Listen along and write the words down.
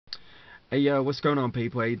Hey yo, what's going on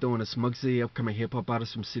people? How you doing? It's MUGZY, upcoming hip hop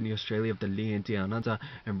artist from Sydney, Australia, of the land down under.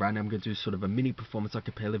 And right now I'm going to do sort of a mini performance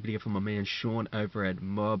acapella video for my man Sean over at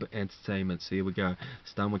MOBB Entertainment. So here we go.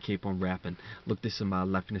 Starting with Keep On Rapping. Look, this is my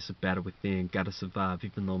life and it's a battle within. Gotta survive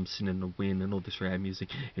even though I'm sitting in the wind. And all this rap music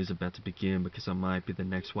is about to begin, because I might be the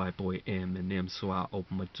next white boy Eminem. So I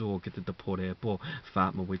open my door, get to the port airport,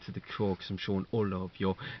 fight my way to the core, cause I'm showing all of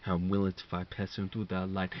you how I'm willing to fight, passing through that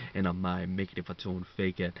light. And I might make it if I don't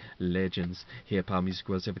fake it. Legend. Hip-hop music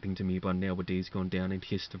was everything to me, but nowadays gone down in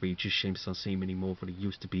history. Just shame it's not same anymore what it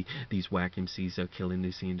used to be. These whack MCs are killing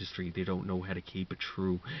this industry. They don't know how to keep it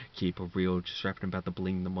true, keep it real. Just rapping about the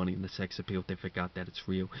bling, the money, and the sex appeal. They forgot that it's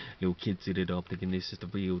real. Little kids did it up thinking this is the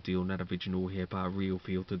real deal, not original hip-hop. Real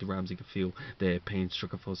feel through the rhymes you can feel their pain,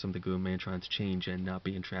 struggling for something good, man, trying to change and not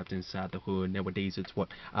being trapped inside the hood. Nowadays it's what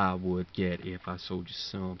I would get if I sold you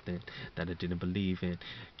something that I didn't believe in.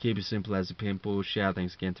 Keep it simple as a pimple. Shout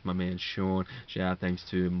thanks again to my man Sean. Shout out thanks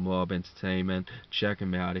to MOBB Entertainment. Check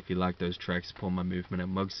him out if you like those tracks. Support my movement at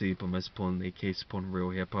MUGZY, but most importantly, keep supporting real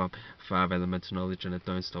hip hop. 5 elements of knowledge, and it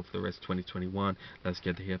don't stop for the rest of 2021. Let's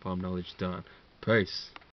get the hip hop knowledge done. Peace.